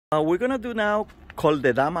We're gonna do now called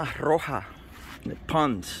the Dama Roja, the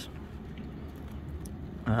puns.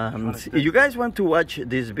 If you guys want to watch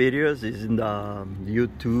these videos, it's in the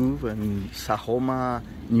YouTube, and Sahoma,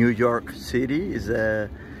 New York City is the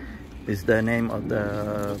name of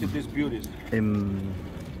the. Look at these beauties. In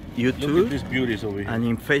YouTube. Look at these beauties over here. And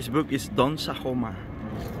in Facebook is Don Sahoma.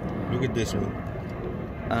 Look at this one.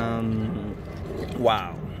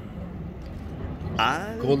 Wow.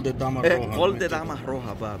 Called the Dama Roja. Called the Dama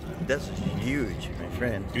Roja, but that's huge, my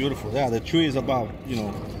friend. Beautiful. Yeah, the tree is about,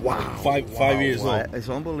 wow, five years old. It's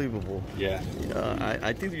unbelievable. Yeah.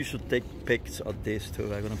 I think you should take pics of this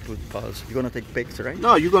too. I'm gonna put pause. You're gonna take pics, right?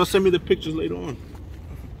 No, you're gonna send me the pictures later on.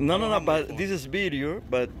 No. But this is video.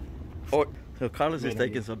 But so Carlos is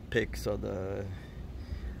taking some pics of the.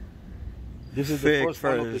 This is the first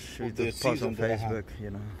one of post the season on Facebook,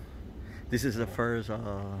 This is the first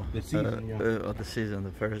the season, of the season,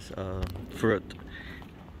 the first fruit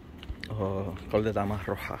called the Dama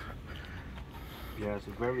Roja. Yeah, it's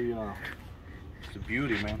a very it's a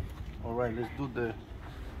beauty, man. All right, let's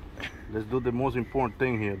do the most important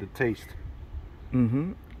thing here, the taste.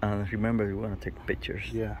 And remember, you want to take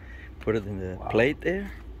pictures. Yeah. Put it in the plate there.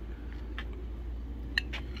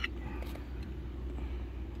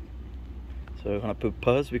 So we're gonna put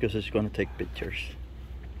pause because it's gonna take pictures.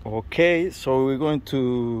 Okay, so we're going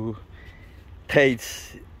to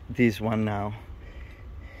taste this one now.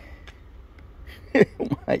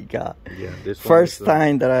 Oh my God! Yeah, this first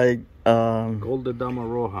time that I called the Dama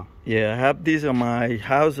Roja. Yeah, I have this in my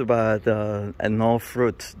house, but no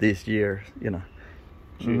fruits this year.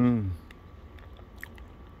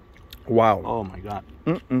 Wow! Oh my God!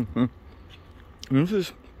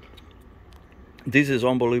 This is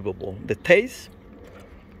unbelievable. The taste.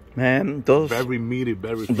 Man, those very meaty,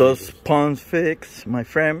 very those pun figs, my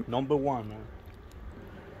friend. Number one,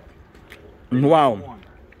 man. Wow.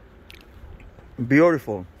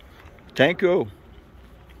 Beautiful. Thank you.